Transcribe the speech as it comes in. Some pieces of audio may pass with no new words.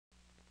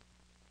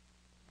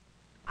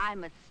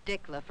I'm a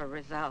stickler for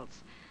results,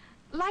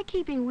 like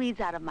keeping weeds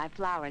out of my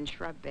flower and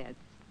shrub beds.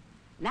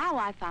 Now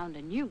I found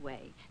a new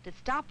way to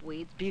stop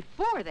weeds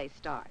before they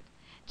start.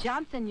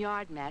 Johnson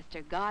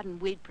Yardmaster Garden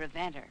Weed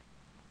Preventer.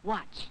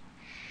 Watch.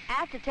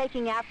 After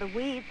taking out the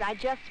weeds, I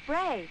just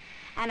spray,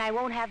 and I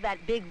won't have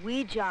that big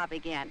weed job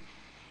again.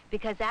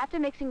 Because after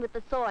mixing with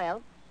the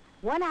soil,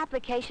 one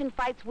application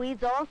fights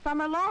weeds all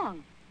summer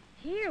long.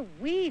 Here,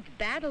 weeds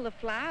battle the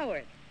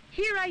flowers.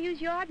 Here I use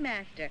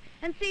Yardmaster,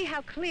 and see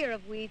how clear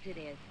of weeds it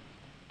is.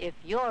 If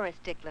you're a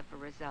stickler for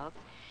results,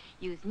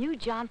 use new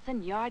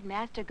Johnson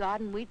Yardmaster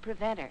Garden Weed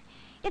Preventer.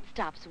 It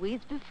stops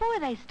weeds before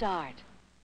they start.